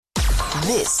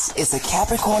This is the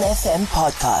Capricorn FM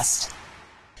podcast.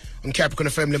 On Capricorn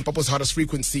FM, Limpopo's hottest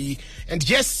frequency. And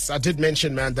yes, I did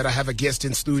mention, man, that I have a guest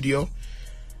in studio.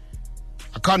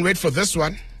 I can't wait for this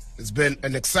one. It's been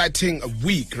an exciting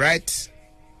week, right?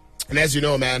 And as you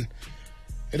know, man,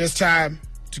 it is time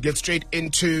to get straight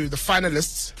into the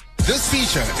finalists. This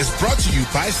feature is brought to you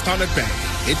by Standard Bank.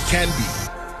 It can be.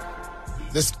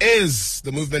 This is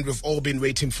the movement we've all been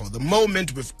waiting for. The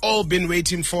moment we've all been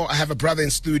waiting for. I have a brother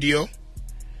in studio.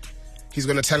 He's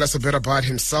going to tell us a bit about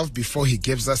himself before he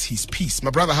gives us his piece.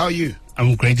 My brother, how are you?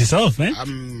 I'm great yourself, man.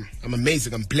 I'm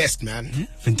amazing. I'm blessed, man. Yeah,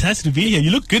 fantastic to be here.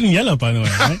 You look good in yellow, by the way,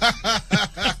 right?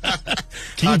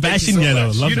 Clean bash in yellow.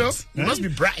 Much. Love you know, it. You must be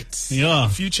bright. Yeah.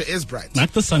 The future is bright.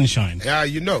 Like the sunshine. Yeah,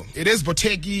 you know. It is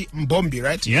Bhoteke Mbombi,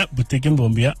 right? Yep, Bhoteke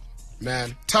Mbombi, yeah.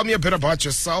 Man, tell me a bit about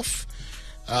yourself.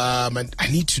 And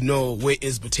I need to know, where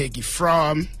is Bhoteke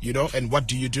from, you know, and what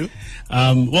do you do?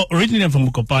 Well, originally I'm from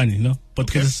Mukopane, you know, but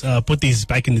because Potes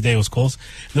back in the day was called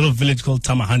a little village called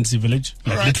Tamahansi village,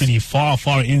 like literally far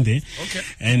in there. Okay.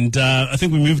 And I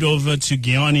think we moved over to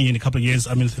Guyana in a couple of years.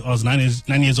 I mean, I was 9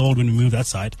 years old when we moved that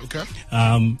side. Okay.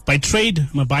 By trade,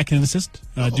 I'm a bike assist,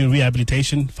 do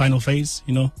rehabilitation, final phase,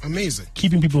 you know. Amazing.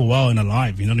 Keeping people well and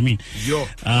alive, you know what I mean? Yo.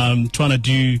 Trying to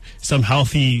do some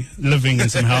healthy living and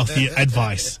some healthy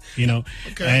advice, you know.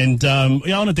 Okay. And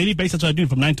yeah, on a daily basis, that's what I do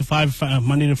from 9 to 5,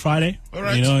 Monday to Friday. All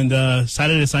right. You know, and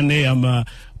Saturday, Sunday, I'm a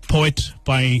poet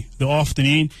by the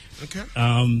afternoon. Okay.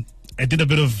 I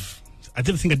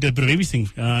think I did a bit of everything.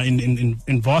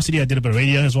 In varsity, I did a bit of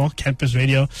radio as well, campus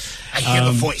radio. I hear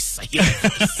the voice. I hear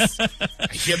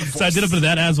the voice. So I did a bit of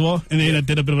that as well. And then I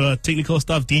did a bit of technical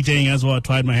stuff, DJing as well. I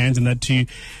tried my hands in that too.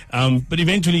 But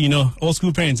eventually, you know, all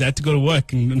school parents, I had to go to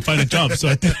work and find a job. So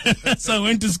I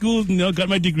went to school, you know, got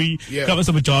my degree, got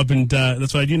myself a job, and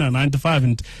that's what I do now, 9 to 5.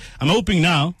 And I'm hoping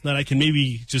now that I can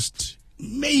maybe just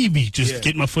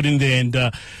get my foot in there and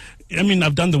I mean,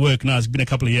 I've done the work now. It's been a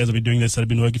couple of years I've been doing this. I've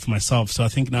been working for myself. So I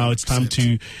think now it's time to,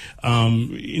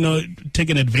 you know, take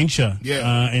an adventure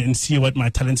and see what my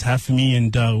talents have for me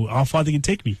and how far they can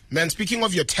take me. Man, speaking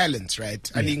of your talents,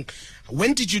 right? I mean,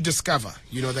 when did you discover,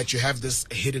 you know, that you have this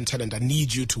hidden talent? I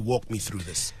need you to walk me through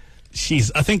this.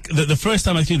 Jeez, I think the first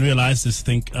time I actually realized this,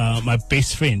 my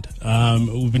best friend,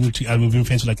 we've been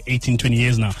friends for like 18, 20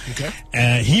 years now. Okay.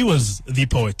 He was the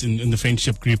poet in the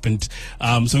friendship group, and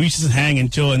so we used to just hang and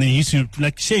chill, and then he used to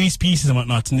like share his pieces and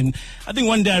whatnot. And then I think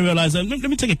one day I realized, let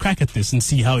me take a crack at this and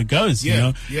see how it goes. You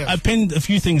know, I penned a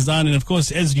few things down, and of course,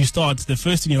 as you start, the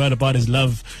first thing you write about is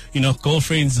love. You know,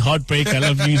 girlfriends, heartbreak, I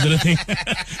love you, sort of thing.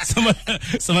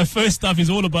 so my first stuff is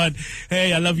all about,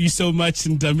 hey, I love you so much,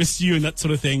 and I miss you, and that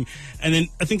sort of thing. And then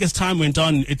I think as time went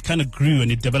on, it kind of grew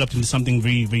and it developed into something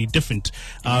very, very different.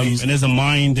 And as the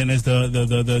mind and as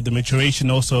the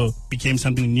maturation also became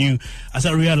something new, I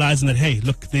started realizing that, hey,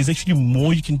 look, there's actually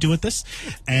more you can do with this.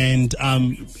 And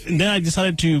then I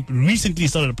decided to recently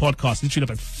start a podcast, literally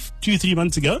about 2-3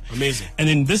 months ago. Amazing. And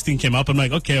then this thing came up. I'm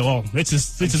like, okay, well, let's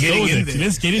just go with it.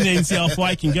 Let's get in there and see how far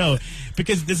I can go.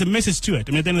 Because there's a message to it.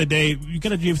 I mean, at the end of the day, you got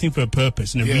to do everything for a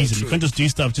purpose and a reason. True. You can't just do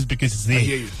stuff just because it's there. I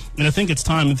hear you. And I think it's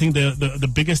time. I think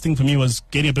the biggest thing for me was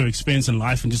getting a bit of experience in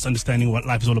life and just understanding what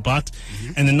life is all about.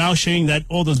 And then now sharing that,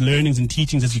 all those learnings and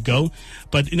teachings as you go,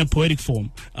 but in a poetic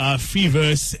form, free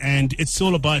verse. And it's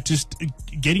all about just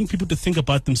getting people to think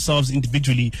about themselves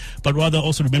individually, but rather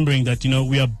also remembering that, you know,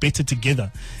 we are better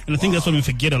together. And I think that's what we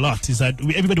forget a lot, is that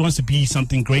everybody wants to be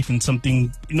something great and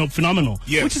something, you know, phenomenal,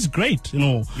 which is great, you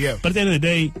know. But at the end of the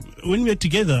day, when we're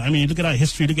together, I mean, look at our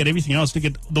history, look at everything else, look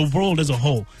at the world as a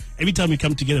whole. Every time we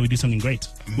come together, we do something great,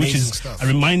 which is a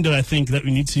reminder, I think, that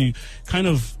we need to kind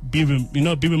of be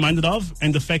reminded of,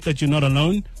 and the fact that you're not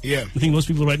alone. I think most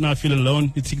people right now feel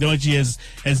alone. The technology has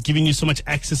given you so much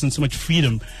access and so much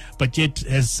freedom, but yet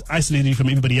has isolated you from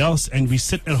everybody else. And we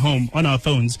sit at home on our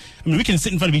phones. I mean, we can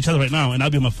sit in front of each other right now, and I'll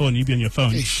be on my phone, you be on your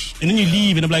phone, and then you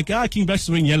leave, and I'm like, King Bash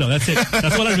is wearing yellow. That's it.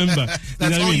 That's all I remember.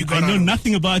 That's all you got. I know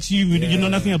nothing about you. You know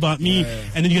nothing about me,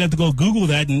 and then you have to go Google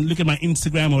that and look at my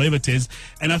Instagram or whatever it is.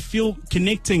 And I feel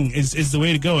connecting is the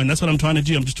way to go, and that's what I'm trying to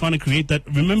do. I'm just trying to create that,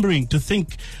 remembering to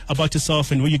think about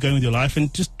yourself and where you're going with your life,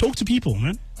 and just talk to people,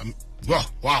 man.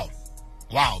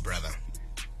 Wow, brother.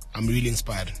 I'm really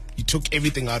inspired. You took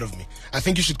everything out of me. I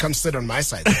think you should come sit on my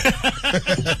side.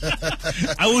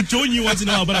 I will join you once in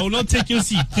a while, but I will not take your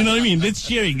seat. You know what I mean? That's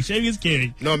sharing. Sharing is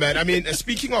caring. No, man. I mean,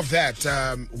 speaking of that,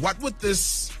 what would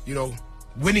this, you know,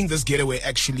 winning this getaway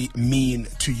actually mean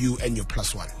to you and your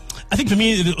plus one? I think for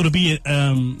me, it'll be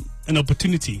an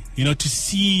opportunity, you know, to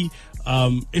see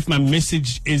if my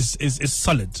message is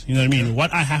solid, you know what I mean?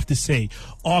 What I have to say,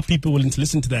 are people willing to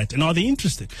listen to that? And are they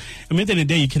interested? I mean, at the end of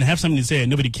the day, you can have something to say and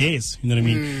nobody cares, you know what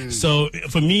I mean? So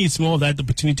for me, it's more that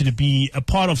opportunity to be a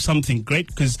part of something great,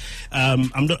 because I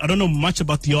don't know much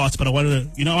about the arts, but I want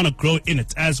to grow in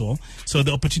it as well. So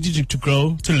the opportunity to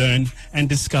grow, to learn, and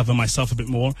discover myself a bit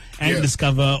more, and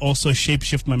discover, also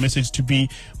shape-shift my message to be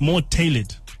more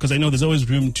tailored. Because I know there's always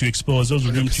room to expose, there's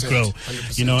always room to grow,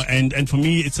 100%. you know, and for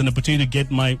me, it's an opportunity to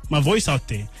get my voice out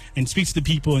there and speak to the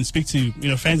people and speak to, you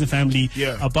know, friends and family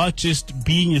about just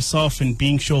being yourself and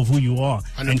being sure of who you are.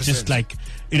 100%. And just like,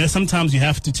 you know, sometimes you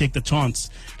have to take the chance.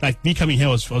 Like me coming here,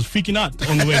 I was freaking out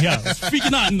on the way here. I was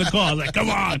freaking out in the car. I was like, come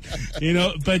on, you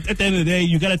know. But at the end of the day,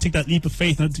 you got to take that leap of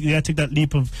faith. You got to take that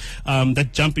leap of that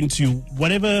jump into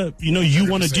whatever, you know, you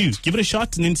want to do. Give it a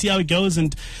shot and then see how it goes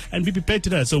and be prepared to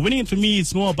that. So winning it for me,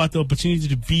 it's more about the opportunity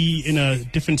to be in a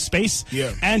different space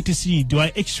and to see, do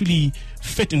I actually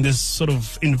fit in this sort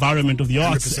of environment of the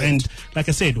arts? 100%. And like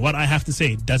I said, what I have to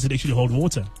say, does it actually hold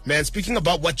water? Man, speaking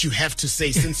about what you have to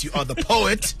say, since you are the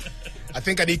poet, I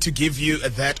think I need to give you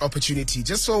that opportunity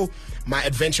just so my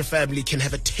adventure family can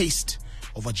have a taste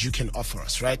of what you can offer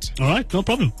us, right? All right, no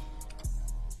problem.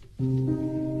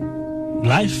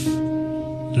 Life,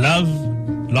 love,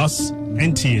 loss,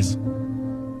 and tears.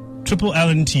 Triple L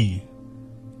and T.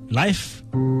 Life,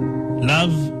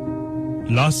 love,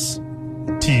 loss,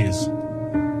 tears.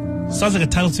 Sounds like a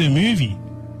title to a movie,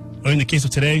 or in the case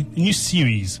of today, a new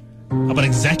series about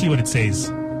exactly what it says.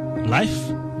 Life,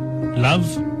 love,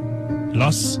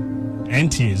 loss, and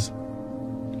tears.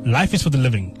 Life is for the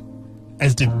living,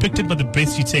 as depicted by the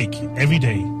breaths you take every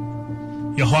day.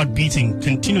 Your heart beating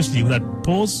continuously without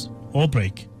pause or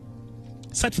break.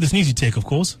 Aside for the sneeze you take, of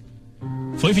course.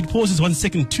 For if it pauses 1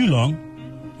 second too long,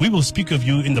 we will speak of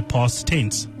you in the past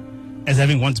tense, as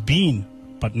having once been,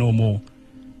 but no more.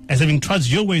 As having trudged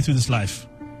your way through this life,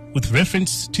 with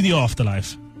reference to the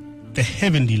afterlife, the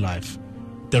heavenly life,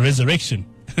 the resurrection.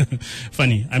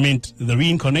 Funny, I meant the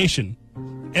reincarnation,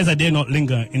 as I dare not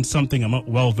linger in something I'm not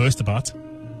well versed about.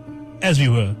 As we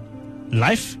were,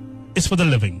 life is for the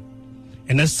living,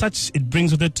 and as such it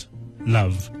brings with it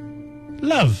love.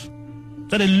 Love,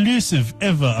 that elusive,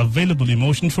 ever available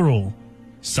emotion for all.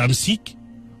 Some seek,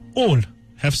 all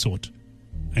have sought,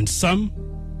 and some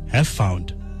have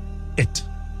found it.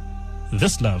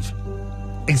 This love,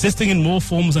 existing in more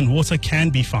forms than water, can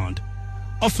be found,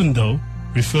 often though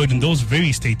referred in those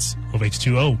very states of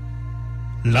H2O.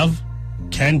 Love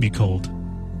can be cold.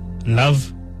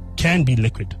 Love can be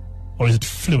liquid, or is it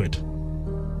fluid?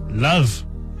 Love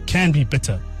can be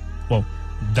bitter. Well,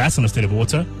 that's not a state of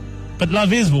water, but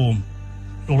love is warm,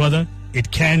 or rather,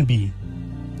 it can be.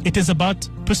 It is about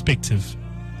perspective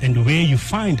and where you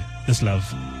find this love.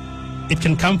 It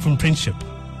can come from friendship,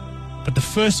 but the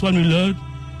first one we learn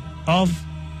of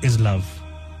is love.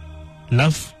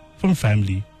 Love from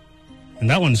family. And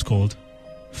that one is called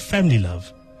family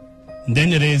love. And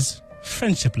then it is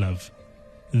friendship love.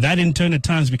 That in turn at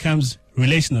times becomes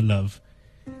relational love.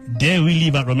 Dare we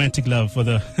leave out romantic love for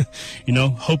the,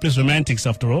 hopeless romantics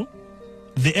after all?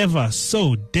 The ever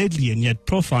so deadly and yet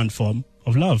profound form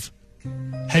of love.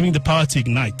 Having the power to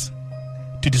ignite,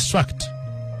 to destruct,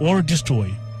 or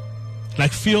destroy.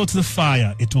 Like fuel to the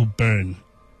fire, it will burn.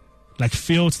 Like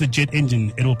fuel to the jet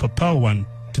engine, it will propel one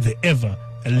to the ever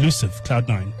elusive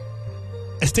Cloud9.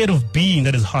 A state of being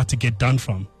that is hard to get done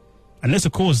from. Unless,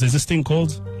 of course, there's this thing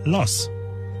called loss.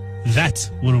 That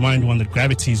will remind one that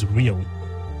gravity is real.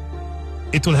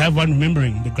 It will have one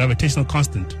remembering the gravitational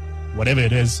constant, whatever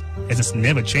it is, as it's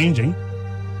never changing.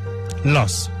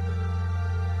 Loss.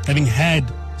 Having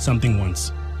had something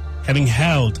once. Having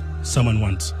held someone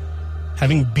once.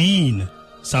 Having been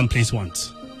someplace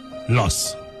once.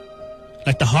 Loss.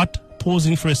 Like the heart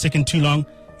pausing for a second too long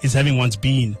is having once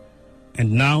been,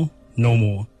 and now no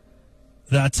more.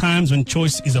 There are times when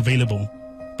choice is available,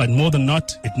 but more than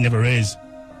not, it never is.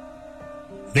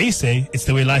 They say it's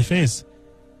the way life is.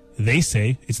 They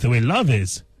say it's the way love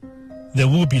is. There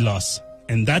will be loss,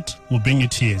 and that will bring you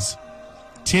tears.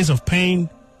 Tears of pain,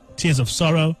 tears of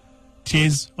sorrow,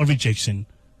 tears of rejection.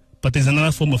 But there's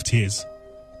another form of tears.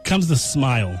 Comes the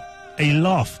smile, a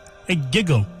laugh, a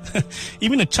giggle,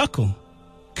 even a chuckle.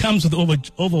 Comes with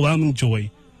overwhelming joy,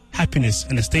 happiness,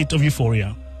 and a state of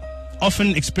euphoria.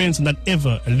 Often experienced on that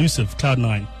ever elusive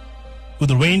Cloud9. With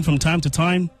the rain from time to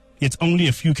time, yet only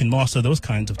a few can master those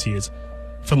kinds of tears.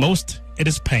 For most, it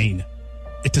is pain.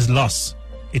 It is loss.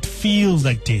 It feels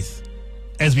like death.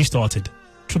 As we started,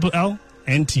 Triple L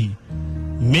and T.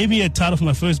 Maybe a title for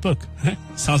my first book.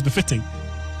 Sounds befitting.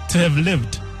 To have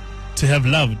lived, to have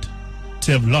loved,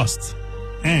 to have lost,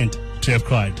 and to have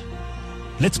cried.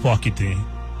 Let's park it there.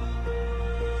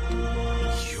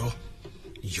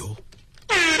 Yo.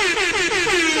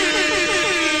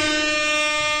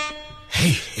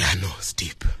 Hey, yeah, no, it's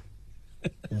deep.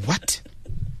 What?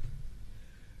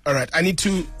 All right,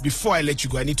 before I let you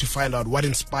go, I need to find out what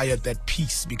inspired that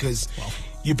piece, because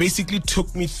you basically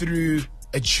took me through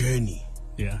a journey,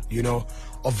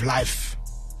 of life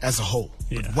as a whole.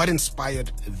 Yeah. But what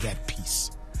inspired that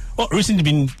piece? Well, recently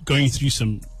been going through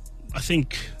some, I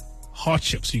think,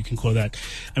 hardships, you can call that.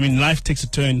 I mean, life takes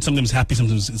a turn, sometimes happy,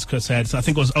 sometimes it's quite sad. So I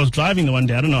think I was driving the one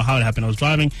day, I don't know how it happened, I was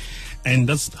driving, and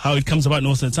that's how it comes about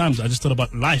most of the times. I just thought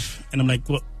about life, and I'm like,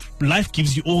 well, life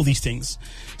gives you all these things.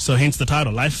 So hence the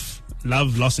title, Life,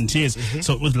 Love, Loss and Tears. Mm-hmm.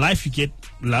 So with life, you get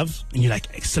love, and you're like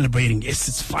celebrating. Yes,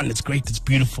 it's fun, it's great, it's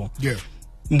beautiful. Yeah.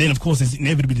 And then, of course,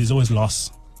 there's always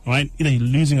loss, right? Either you're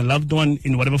losing a loved one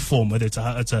in whatever form, whether it's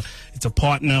a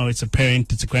partner, or it's a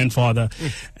parent, it's a grandfather,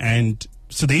 and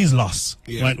so there is loss,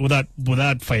 right?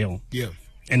 Without fail. Yeah.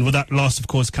 And with that loss, of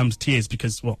course, comes tears,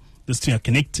 because, well, those two are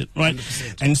connected, right?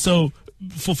 100%. And so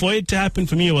for it to happen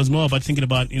for me, it was more about thinking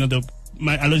about,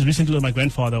 I was recently with my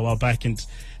grandfather a while back, and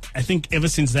I think ever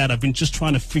since that, I've been just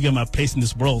trying to figure my place in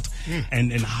this world,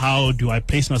 and how do I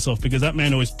place myself, because that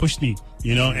man always pushed me,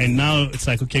 and now it's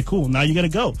like, okay, cool, now you gotta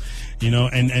go,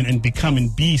 and become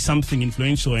and be something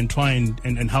influential, and try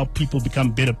and help people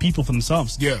become better people for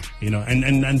themselves. Yeah.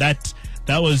 And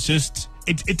that was just,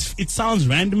 it sounds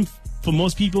random for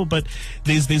most people, but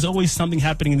there's always something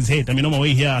happening in his head. I mean, on my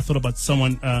way here, I thought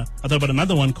about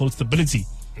another one called Stability.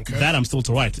 Okay. That I'm still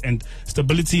to write. And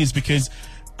Stability is because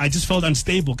I just felt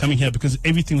unstable coming here, because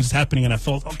everything was happening, and I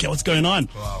felt, okay, what's going on?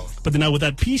 Wow. But then now with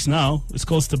that piece now, it's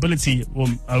called Stability. Well,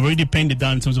 I already penned it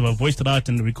down in terms of I voiced it out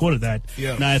and recorded that.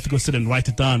 Yeah. Now I have to go sit and write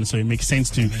it down so it makes sense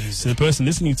to the person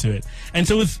listening to it. And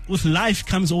so with life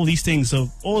comes all these things. So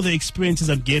all the experiences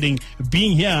I'm getting,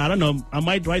 being here, I don't know, I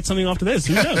might write something after this.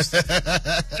 Who knows?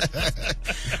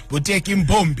 Bhoteke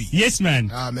Mbombi. Yes, man.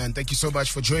 Man, thank you so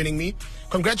much for joining me.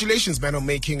 Congratulations, man, on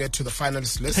making it to the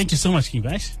finalist list. Thank you so much, King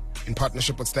Bash. In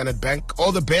partnership with Standard Bank.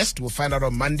 All the best. We'll find out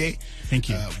on Monday. Thank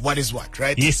you. What is what,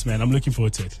 right? Yes, man. I'm looking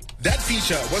forward to it. That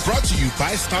feature was brought to you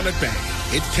by Standard Bank.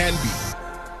 It can be.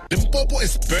 Limpopo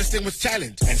is bursting with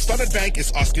talent, and Standard Bank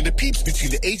is asking the peeps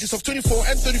between the ages of 24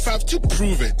 and 35 to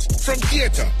prove it. From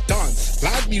theater, dance,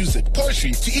 live music,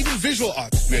 poetry, to even visual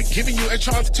art, we are giving you a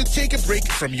chance to take a break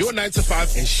from your 9 to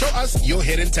 5 and show us your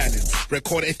hidden talents.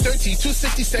 Record a 30 to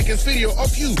 60 seconds video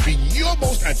of you being your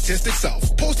most artistic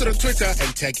self. Post it on Twitter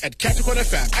and tag at Capricorn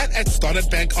FM and at Standard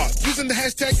Bank Art. Using the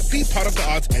hashtag Be Part of the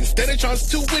Art and stand a chance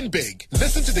to win big.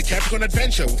 Listen to the Capricorn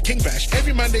Adventure with King Bash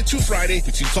every Monday to Friday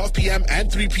between 12 p.m.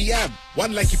 and 3 p.m.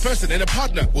 One lucky person and a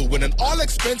partner will win an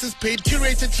all-expenses-paid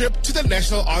curated trip to the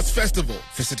National Arts Festival.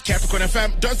 Visit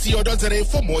capricornfm.co.za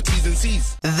for more T's and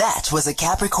C's. That was a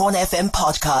Capricorn FM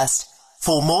podcast.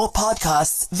 For more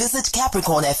podcasts, visit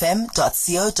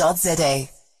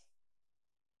capricornfm.co.za.